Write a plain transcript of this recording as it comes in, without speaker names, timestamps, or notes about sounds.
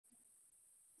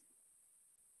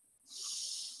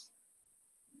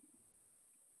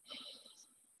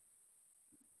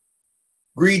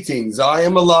Greetings, I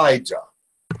am Elijah.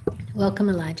 Welcome,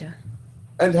 Elijah.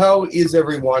 And how is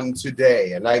everyone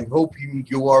today? And I'm hoping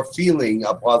you are feeling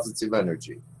a positive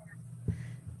energy.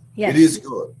 Yes. It is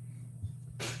good.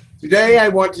 Today I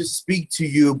want to speak to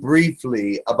you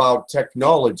briefly about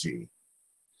technology.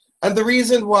 And the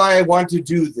reason why I want to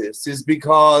do this is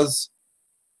because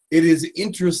it is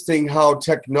interesting how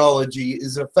technology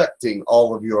is affecting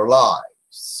all of your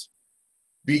lives.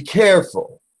 Be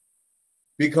careful,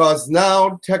 because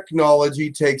now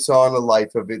technology takes on a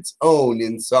life of its own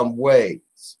in some ways.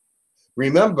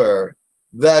 Remember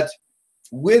that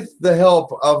with the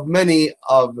help of many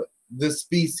of the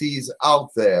species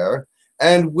out there,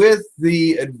 and with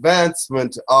the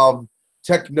advancement of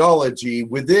technology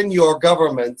within your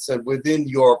governments and within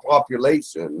your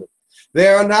population, they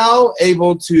are now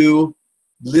able to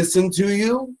listen to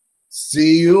you,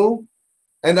 see you,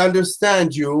 and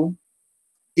understand you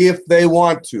if they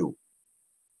want to.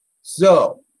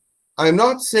 So, I'm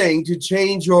not saying to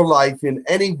change your life in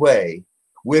any way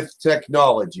with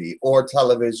technology or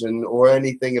television or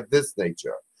anything of this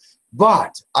nature,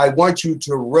 but I want you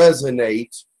to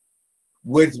resonate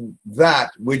with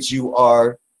that which you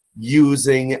are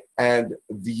using and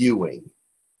viewing.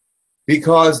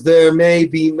 Because there may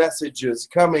be messages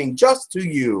coming just to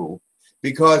you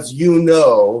because you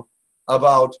know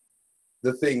about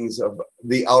the things of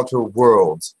the outer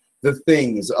worlds, the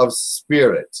things of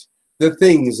spirit, the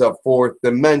things of fourth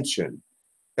dimension.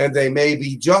 And they may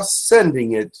be just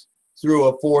sending it through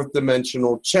a fourth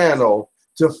dimensional channel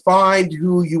to find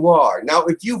who you are. Now,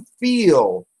 if you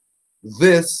feel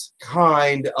this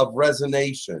kind of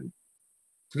resonation,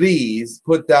 please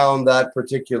put down that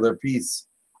particular piece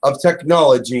of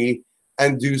technology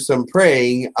and do some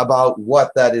praying about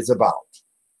what that is about.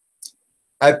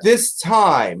 At this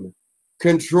time,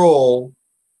 control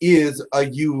is a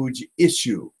huge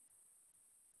issue.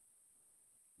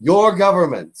 Your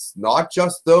governments, not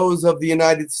just those of the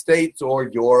United States or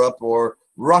Europe or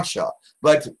Russia,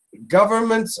 but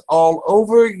governments all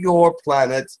over your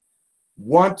planet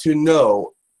want to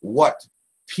know what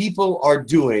people are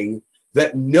doing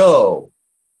that know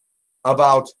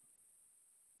about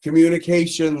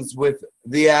communications with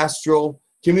the astral,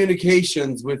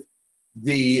 communications with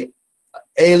the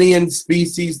alien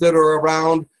species that are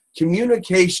around,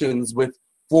 communications with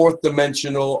fourth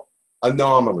dimensional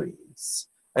anomalies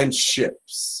and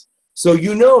ships. So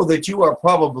you know that you are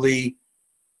probably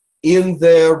in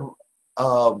their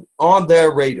on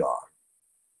their radar,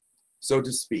 so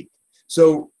to speak.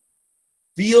 So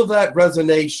feel that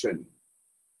resonation,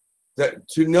 that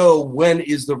to know when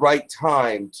is the right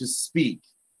time to speak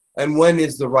and when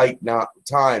is the right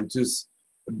time to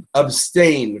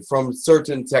abstain from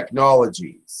certain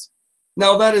technologies.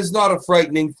 Now, that is not a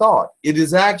frightening thought. It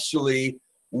is actually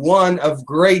one of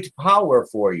great power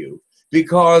for you,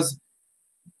 because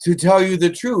to tell you the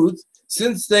truth,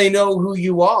 since they know who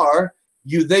you are,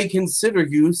 they consider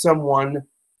you someone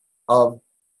of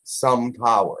some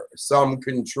power, some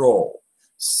control,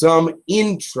 some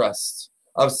interest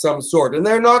of some sort. And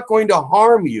they're not going to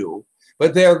harm you,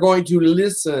 but they're going to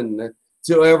listen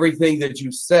to everything that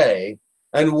you say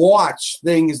and watch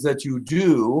things that you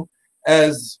do,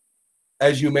 as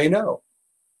you may know.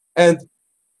 And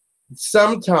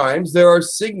sometimes there are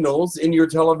signals in your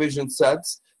television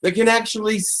sets that can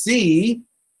actually see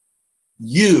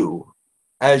you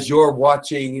as you're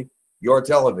watching your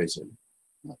television.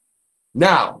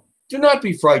 Now, do not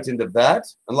be frightened of that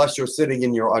unless you're sitting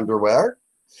in your underwear.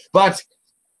 But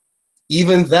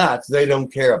even that they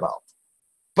don't care about.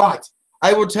 But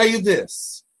I will tell you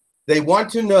this. They want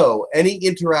to know any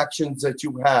interactions that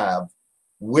you have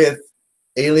with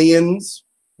aliens,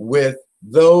 with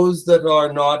those that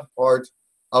are not part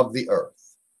of the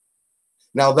earth.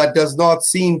 Now, that does not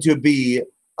seem to be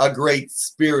a great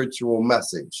spiritual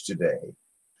message today,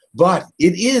 but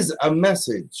it is a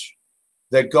message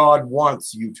that God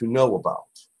wants you to know about,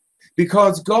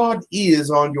 because God is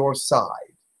on your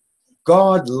side.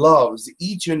 God loves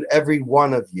each and every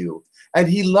one of you, and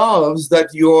he loves that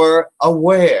you're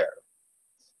aware.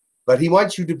 But he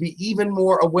wants you to be even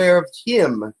more aware of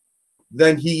him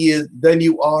than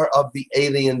you are of the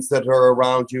aliens that are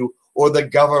around you or the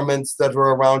governments that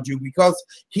are around you, because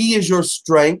he is your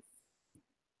strength.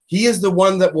 He is the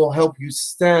one that will help you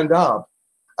stand up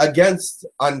against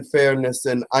unfairness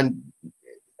and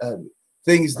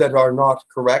things that are not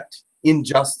correct,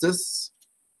 injustice.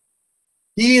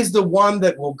 He is the one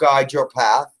that will guide your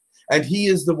path, and he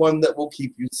is the one that will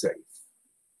keep you safe.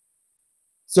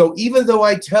 So even though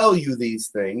I tell you these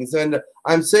things, and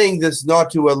I'm saying this not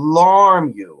to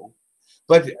alarm you,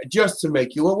 but just to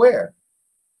make you aware.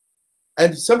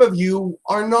 And some of you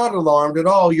are not alarmed at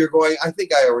all. You're going, I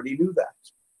think I already knew that.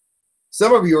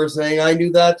 Some of you are saying, I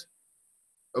knew that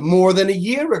more than a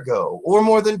year ago, or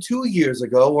more than 2 years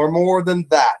ago, or more than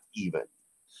that even.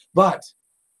 But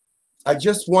I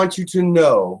just want you to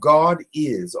know God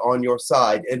is on your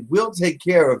side and will take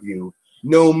care of you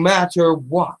no matter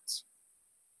what.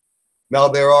 Now,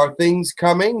 there are things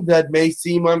coming that may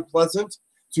seem unpleasant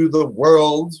to the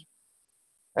world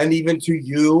and even to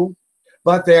you,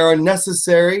 but they are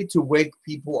necessary to wake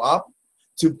people up,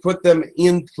 to put them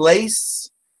in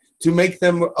place, to make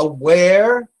them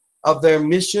aware of their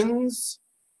missions,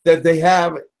 that they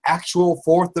have actual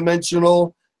fourth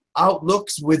dimensional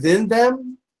outlooks within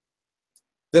them,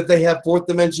 that they have fourth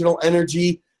dimensional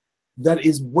energy that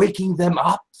is waking them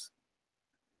up.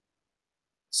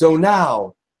 So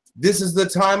now, this is the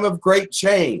time of great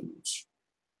change.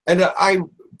 And I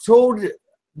told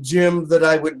Jim that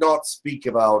I would not speak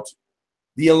about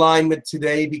the alignment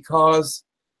today because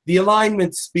the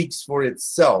alignment speaks for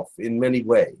itself in many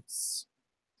ways.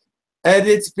 And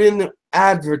it's been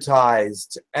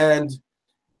advertised and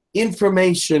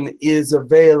information is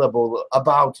available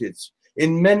about it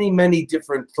in many, many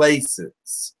different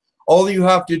places. All you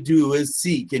have to do is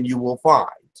seek and you will find.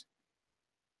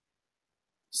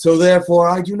 So therefore,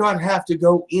 I do not have to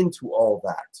go into all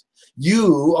that.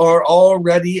 You are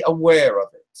already aware of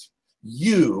it.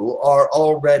 You are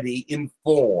already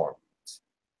informed.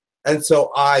 And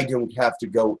so I don't have to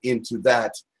go into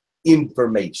that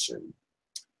information.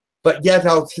 But yet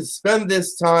I'll spend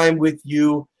this time with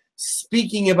you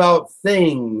speaking about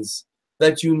things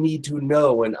that you need to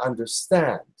know and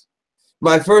understand.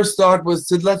 My first thought was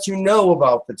to let you know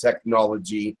about the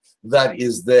technology that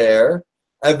is there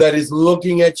and that is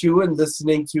looking at you and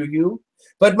listening to you.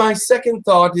 But my second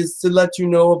thought is to let you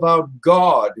know about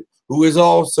God, who is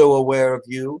also aware of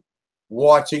you,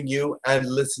 watching you and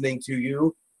listening to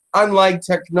you. Unlike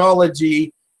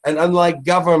technology and unlike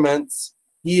governments,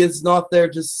 he is not there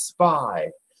to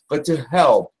spy, but to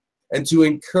help and to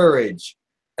encourage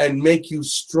and make you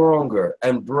stronger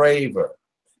and braver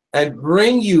and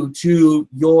bring you to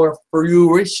your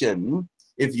fruition,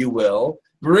 if you will,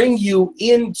 bring you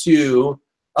into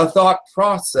a thought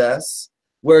process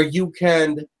where you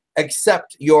can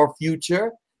accept your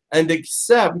future and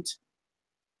accept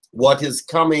what is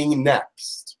coming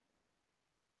next.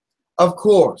 Of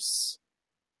course,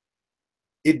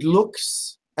 it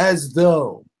looks as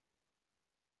though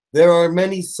there are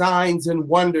many signs and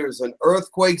wonders and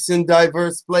earthquakes in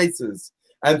diverse places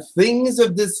and things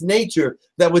of this nature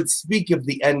that would speak of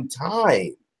the end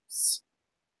times.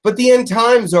 But the end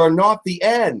times are not the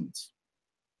end.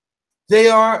 They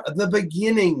are the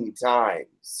beginning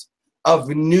times of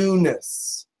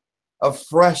newness, of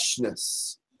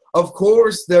freshness. Of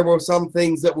course, there were some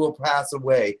things that will pass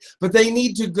away, but they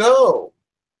need to go.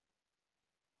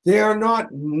 They are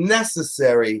not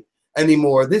necessary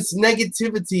anymore. This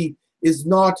negativity is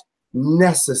not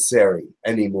necessary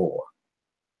anymore.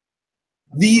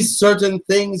 These certain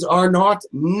things are not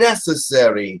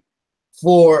necessary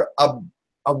for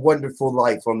a wonderful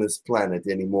life on this planet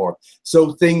anymore.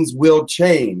 So things will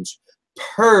change.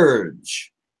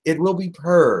 Purge. It will be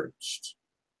purged.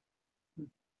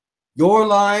 Your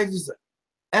lives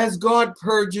as God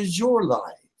purges your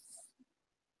life.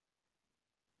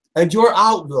 And your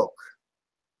outlook.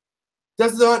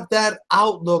 Does not that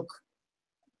outlook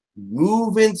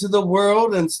move into the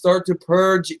world and start to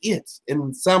purge it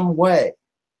in some way?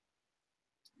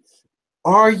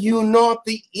 Are you not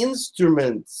the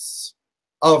instruments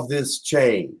of this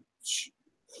change?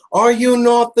 Are you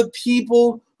not the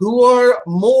people who are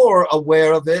more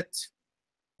aware of it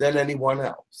than anyone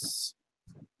else?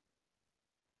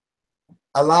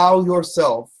 Allow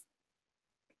yourself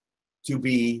to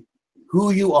be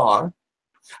who you are.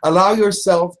 Allow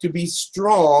yourself to be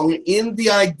strong in the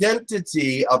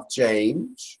identity of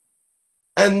change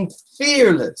and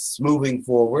fearless moving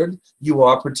forward. You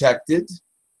are protected.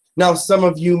 Now, some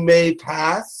of you may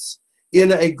pass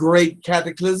in a great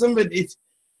cataclysm, but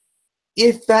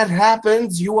if that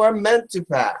happens, you are meant to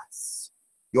pass.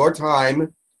 Your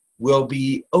time will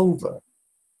be over.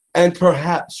 And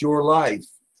perhaps your life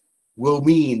will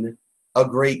mean a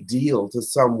great deal to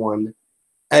someone,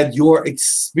 and your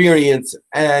experience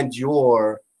and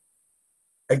your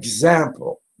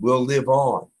example will live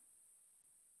on.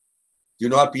 Do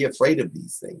not be afraid of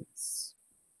these things.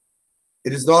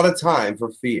 It is not a time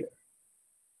for fear.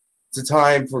 It's a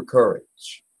time for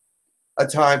courage, a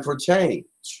time for change.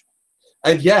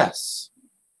 And yes,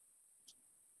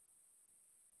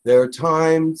 there are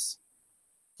times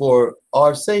for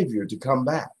our Savior to come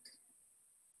back.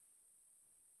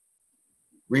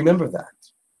 Remember that.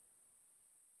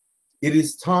 It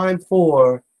is time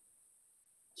for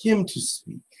him to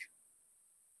speak.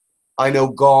 I know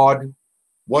God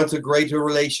wants a greater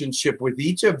relationship with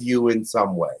each of you in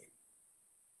some way.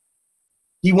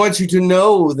 He wants you to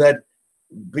know that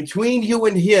between you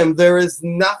and him, there is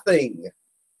nothing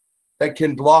that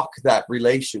can block that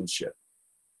relationship,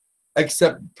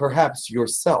 except perhaps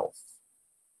yourself.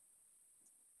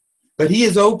 But he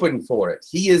is open for it.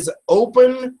 He is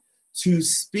open to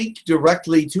speak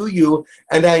directly to you.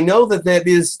 And I know that that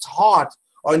is taught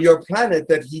on your planet,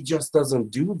 that he just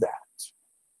doesn't do that.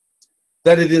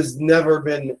 That it has never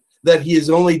been, that he has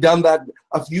only done that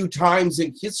a few times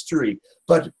in history.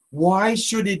 But why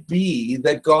should it be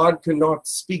that God cannot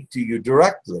speak to you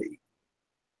directly?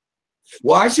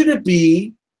 Why should it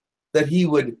be that he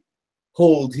would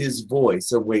hold his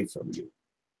voice away from you?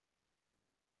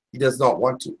 He does not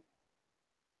want to.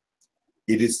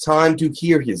 It is time to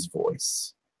hear his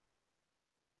voice.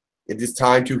 It is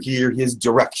time to hear his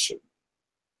direction.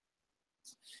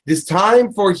 It is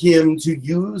time for him to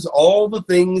use all the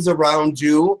things around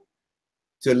you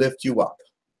to lift you up.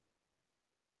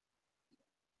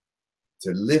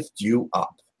 To lift you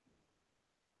up.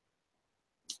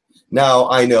 Now,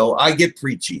 I know I get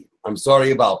preachy. I'm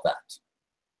sorry about that.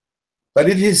 But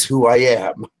it is who I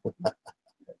am.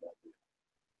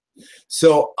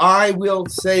 So I will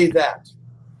say that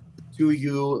to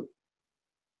you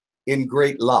in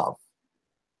great love.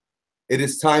 It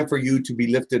is time for you to be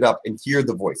lifted up and hear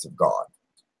the voice of God.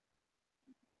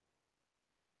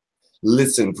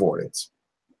 Listen for it.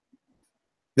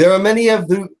 There are many of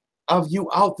you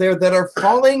out there that are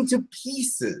falling to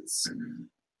pieces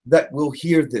that will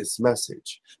hear this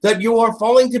message. That you are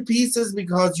falling to pieces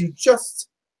because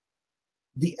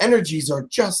the energies are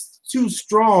just too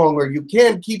strong, or you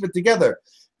can't keep it together.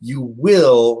 You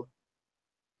will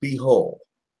be whole.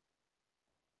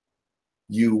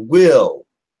 You will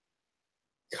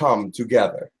come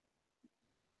together.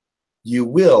 You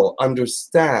will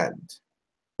understand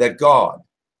that God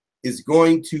is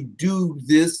going to do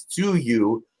this to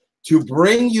you to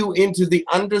bring you into the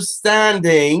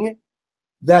understanding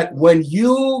that when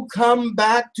you come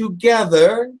back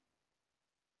together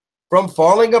from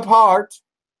falling apart,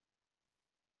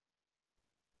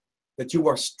 that you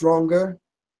are stronger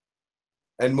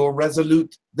and more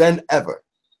resolute than ever.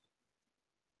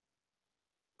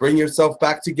 Bring yourself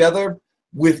back together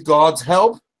with God's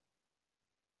help.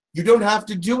 You don't have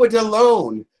to do it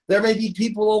alone. There may be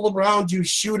people all around you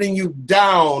shooting you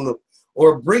down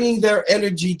or bringing their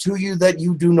energy to you that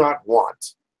you do not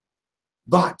want.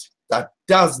 But that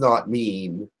does not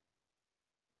mean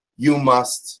you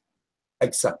must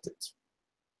accept it.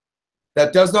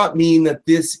 That does not mean that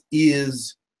this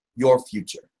is your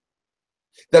future.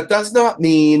 That does not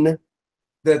mean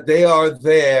that they are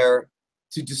there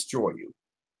to destroy you.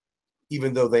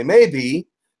 Even though they may be,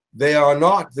 they are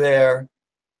not there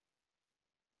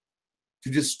to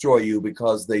destroy you,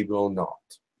 because they will not.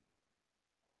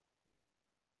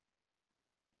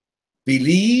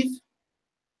 Believe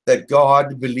that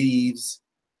God believes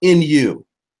in you.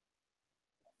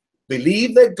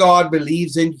 Believe that God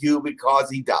believes in you, because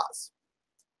he does.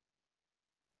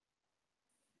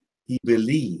 He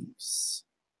believes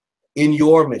in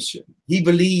your mission. He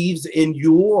believes in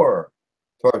your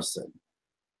person.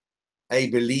 He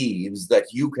believes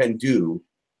that you can do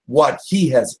what he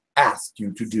has asked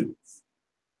you to do.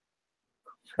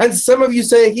 And some of you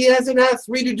say, he hasn't asked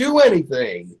me to do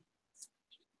anything.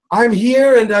 I'm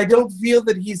here and I don't feel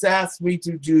that he's asked me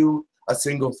to do a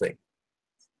single thing.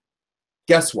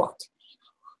 Guess what?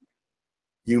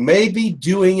 You may be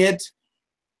doing it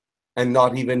and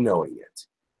not even knowing it.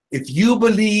 If you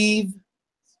believe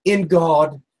in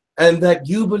God and that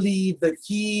you believe that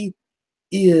he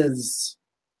is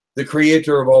the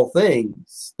creator of all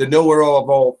things, the knower of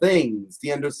all things,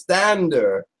 the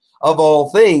understander of all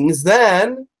things,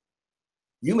 then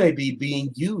you may be being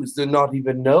used and not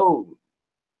even know.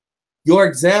 Your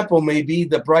example may be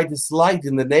the brightest light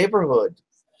in the neighborhood.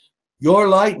 Your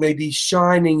light may be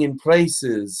shining in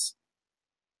places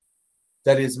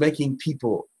that is making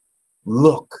people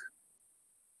look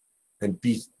and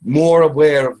be more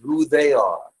aware of who they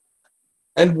are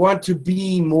and want to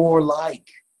be more like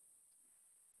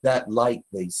that light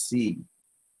they see,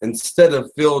 instead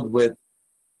of filled with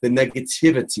the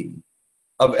negativity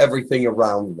of everything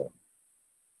around them,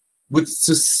 with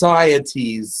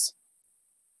society's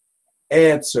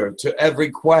answer to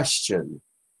every question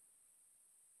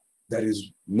that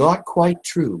is not quite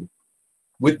true,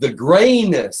 with the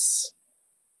grayness.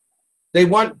 They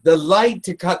want the light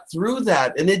to cut through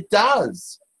that, and it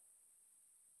does.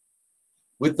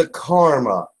 With the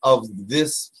karma of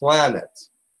this planet,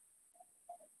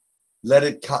 Let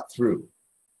it cut through.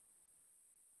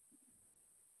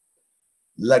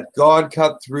 Let God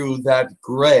cut through that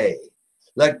gray.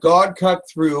 Let God cut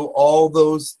through all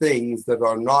those things that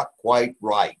are not quite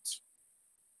right.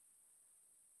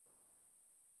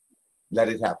 Let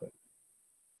it happen.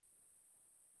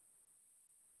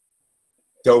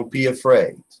 Don't be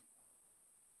afraid.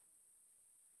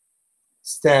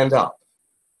 Stand up.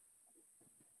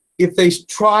 If they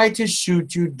try to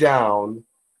shoot you down,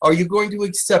 are you going to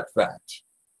accept that?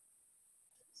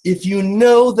 If you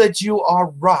know that you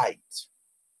are right,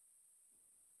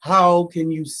 how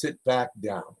can you sit back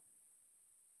down?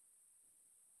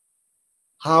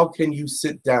 How can you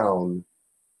sit down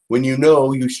when you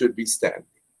know you should be standing?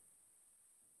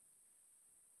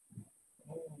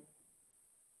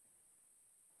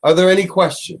 Are there any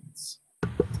questions?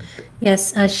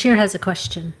 Yes, Shir has a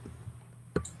question.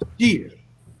 Dear,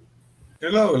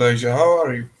 Hello, Elijah. How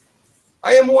are you?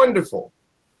 I am wonderful.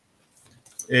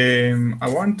 I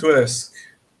want to ask,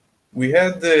 we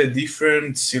had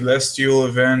different celestial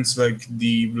events like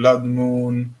the blood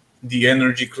moon, the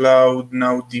energy cloud,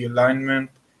 now the alignment.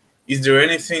 Is there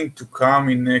anything to come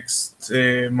in next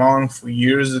month or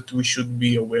years that we should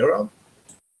be aware of?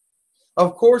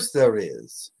 Of course there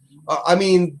is.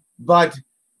 But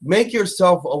make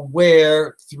yourself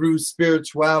aware through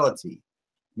spirituality,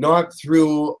 not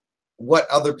through what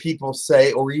other people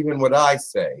say or even what I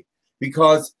say,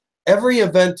 because every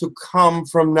event to come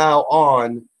from now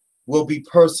on will be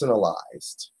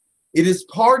personalized. It is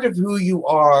part of who you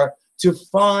are to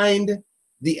find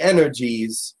the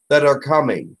energies that are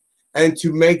coming and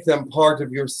to make them part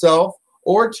of yourself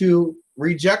or to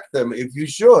reject them if you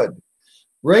should.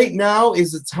 Right now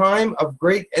is a time of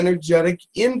great energetic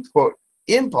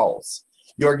impulse.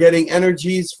 You're getting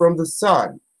energies from the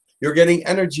sun. You're getting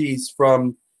energies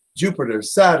from Jupiter,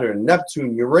 Saturn,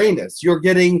 Neptune, Uranus. You're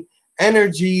getting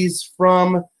energies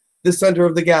from the center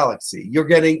of the galaxy. You're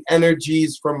getting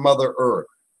energies from Mother Earth.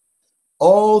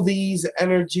 All these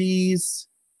energies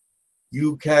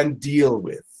you can deal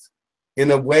with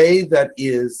in a way that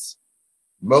is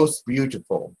most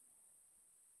beautiful.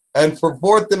 And for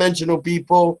fourth dimensional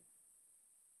people,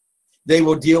 they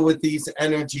will deal with these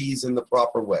energies in the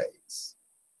proper ways.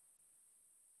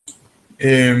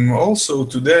 Also,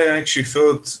 today I actually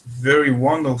felt very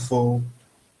wonderful.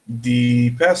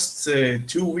 The past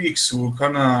 2 weeks were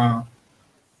kind of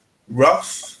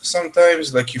rough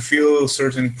sometimes, like you feel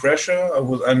certain pressure.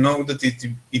 I know that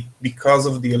it because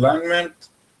of the alignment.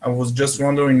 I was just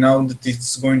wondering now that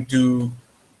it's going to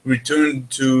return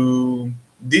to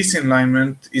this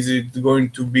alignment, is it going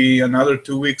to be another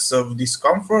 2 weeks of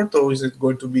discomfort or is it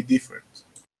going to be different?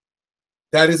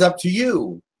 That is up to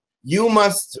you. You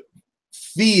must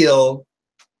feel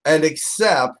and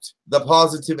accept the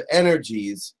positive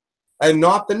energies and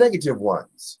not the negative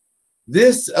ones.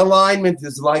 This alignment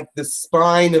is like the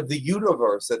spine of the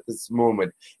universe at this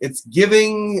moment. It's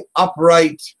giving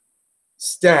upright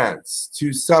stance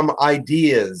to some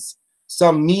ideas,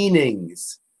 some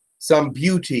meanings, some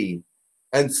beauty,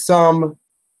 and some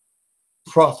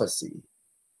prophecy.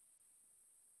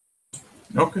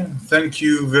 Okay, thank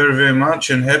you very, very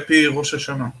much and happy Rosh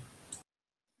Hashanah.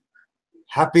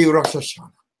 Happy Rosh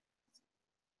Hashanah.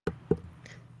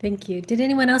 Thank you. Did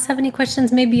anyone else have any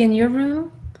questions maybe in your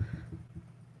room?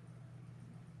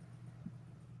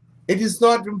 It is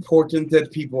not important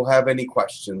that people have any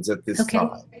questions at this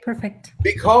time. Okay, perfect.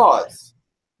 Because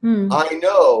I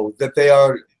know that they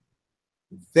are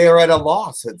at a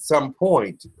loss at some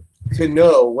point to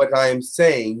know what I am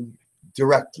saying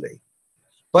directly.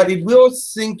 But it will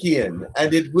sink in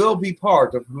and it will be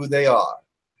part of who they are.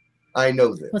 I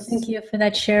know this. Well, thank you for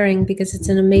that sharing because it's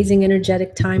an amazing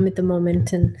energetic time at the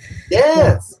moment. And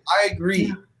yes, I agree.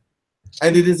 Yeah.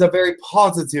 And it is a very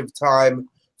positive time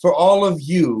for all of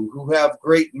you who have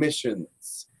great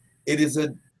missions. It is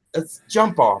a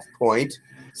jump off point.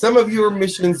 Some of your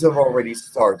missions have already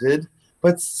started,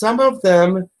 but some of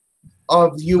them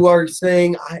of you are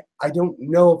saying, I don't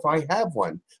know if I have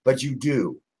one, but you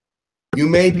do. You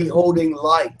may be holding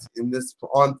light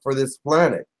for this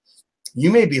planet. You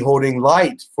may be holding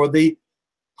light for the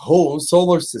whole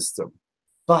solar system,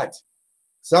 but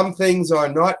some things are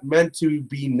not meant to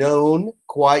be known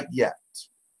quite yet.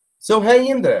 So hang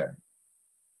in there.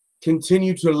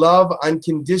 Continue to love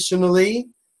unconditionally,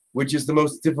 which is the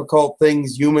most difficult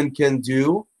things human can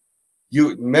do.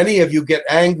 Many of you get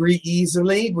angry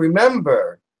easily.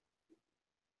 Remember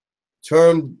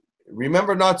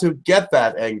not to get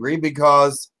that angry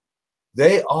because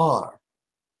they are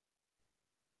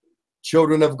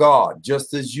children of God,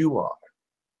 just as you are.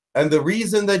 And the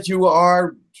reason that you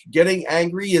are getting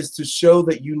angry is to show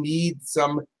that you need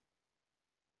some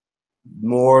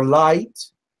more light,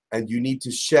 and you need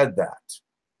to shed that,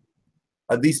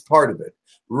 at least part of it.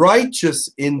 Righteous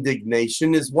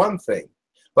indignation is one thing,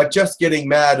 but just getting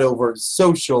mad over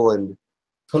social and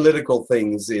political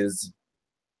things is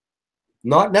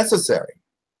not necessary.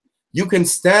 You can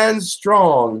stand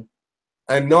strong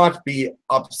and not be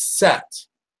upset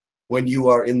when you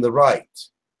are in the right.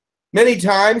 Many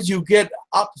times you get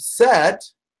upset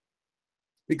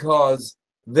because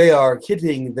they are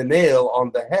hitting the nail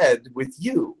on the head with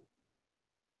you.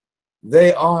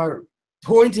 They are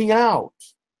pointing out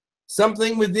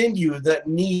something within you that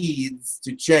needs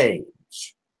to change.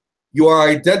 You are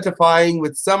identifying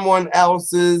with someone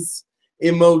else's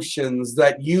emotions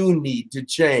that you need to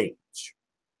change.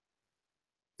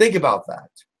 Think about that.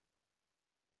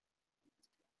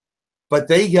 But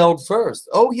they yelled first.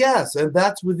 Oh, yes, and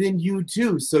that's within you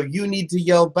too, so you need to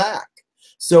yell back.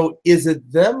 So is it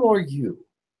them or you?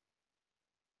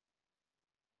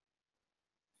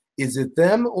 Is it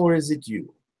them or is it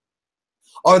you?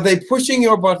 Are they pushing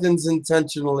your buttons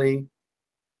intentionally?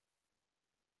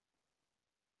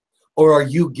 Or are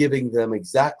you giving them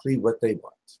exactly what they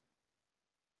want?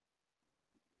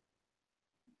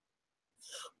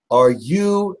 Are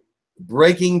you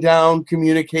breaking down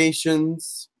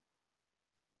communications?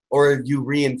 Or are you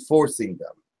reinforcing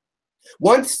them?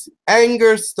 Once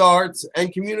anger starts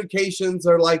and communications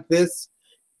are like this,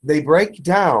 they break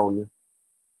down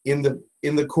in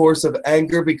the course of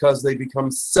anger because they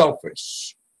become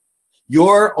selfish.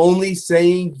 You're only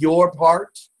saying your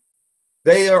part.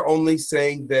 They are only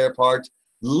saying their part.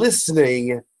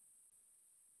 Listening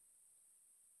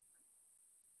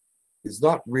is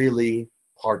not really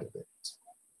part of it.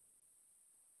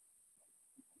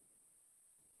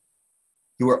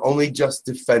 You are only just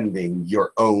defending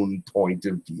your own point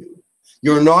of view.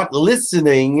 You're not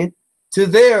listening to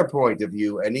their point of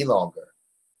view any longer.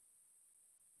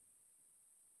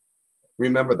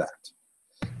 Remember that.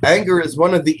 Anger is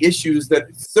one of the issues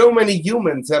that so many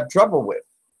humans have trouble with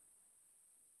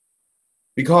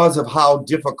because of how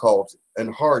difficult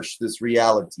and harsh this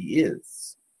reality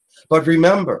is. But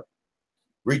remember,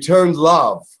 return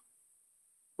love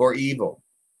for evil.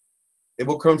 It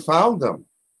will confound them.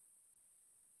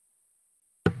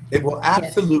 It will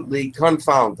absolutely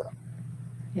confound them.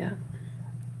 Yeah.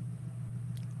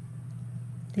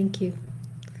 Thank you.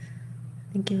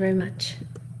 Thank you very much.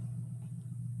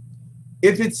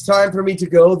 If it's time for me to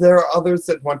go, there are others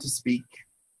that want to speak.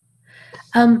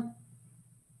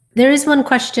 There is one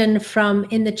question from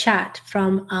in the chat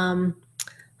from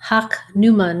Hak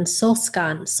Numan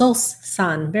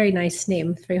Solsan. Very nice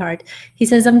name, very hard. He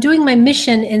says, I'm doing my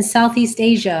mission in Southeast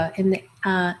Asia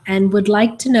and would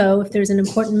like to know if there's an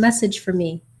important message for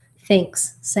me.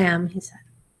 Thanks, Sam, he said.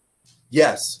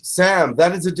 Yes, Sam,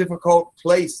 that is a difficult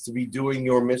place to be doing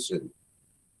your mission.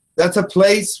 That's a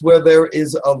place where there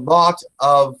is a lot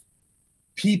of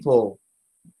people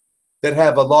that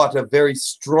have a lot of very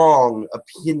strong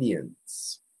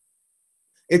opinions.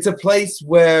 It's a place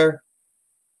where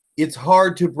it's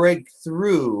hard to break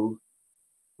through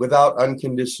without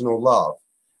unconditional love.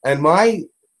 And my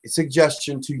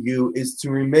suggestion to you is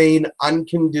to remain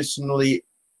unconditionally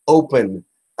open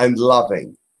and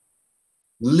loving.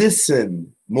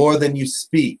 Listen more than you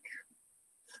speak.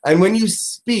 And when you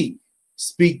speak,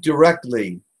 speak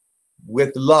directly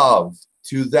with love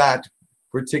to that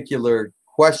particular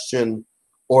question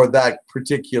or that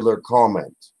particular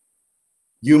comment.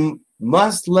 You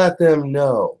must let them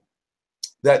know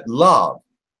that love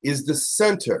is the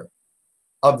center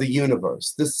of the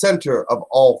universe, the center of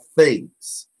all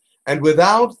things. And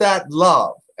without that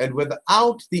love and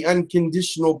without the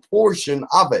unconditional portion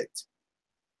of it,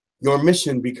 your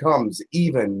mission becomes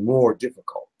even more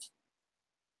difficult.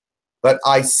 But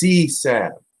I see,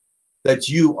 Sam, that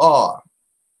you are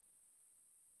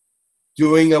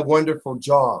doing a wonderful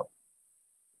job,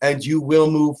 and you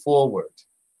will move forward,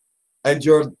 and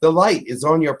the light is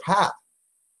on your path.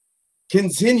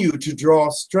 Continue to draw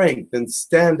strength and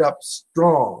stand up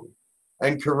strong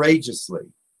and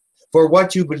courageously for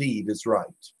what you believe is right.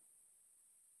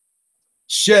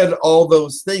 Shed all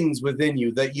those things within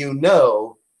you that you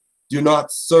know do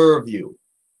not serve you.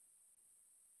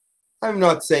 I'm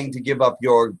not saying to give up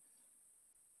your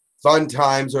fun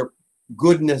times or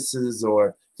goodnesses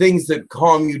or things that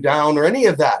calm you down or any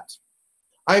of that.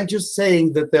 I'm just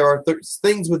saying that there are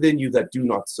things within you that do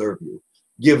not serve you.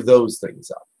 Give those things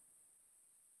up.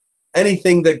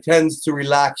 Anything that tends to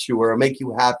relax you or make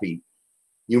you happy,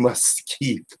 you must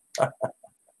keep.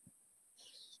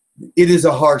 It is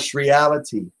a harsh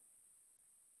reality.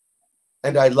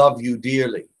 And I love you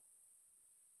dearly.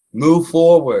 Move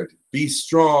forward. Be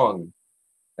strong.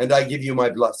 And I give you my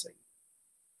blessing.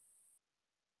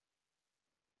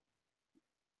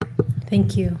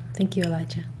 Thank you. Thank you,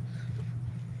 Elijah.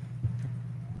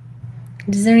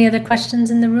 Is there any other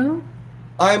questions in the room?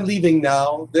 I'm leaving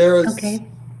now. There is Okay.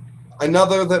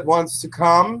 another that wants to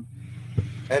come,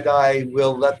 and I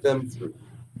will let them through.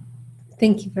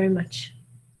 Thank you very much.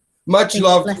 Much Thank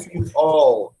love you. to you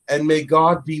all, and may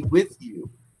God be with you.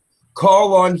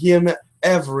 Call on him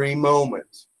every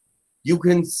moment. You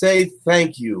can say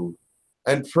thank you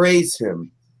and praise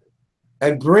him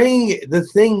and bring the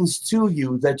things to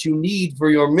you that you need for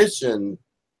your mission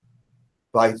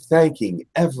by thanking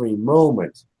every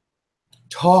moment,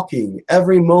 talking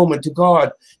every moment to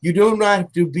God. You don't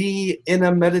have to be in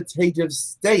a meditative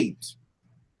state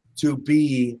to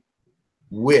be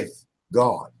with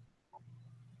God.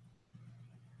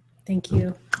 Thank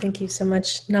you. Thank you so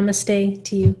much. Namaste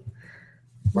to you.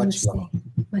 Much Namaste. love.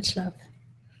 Much love.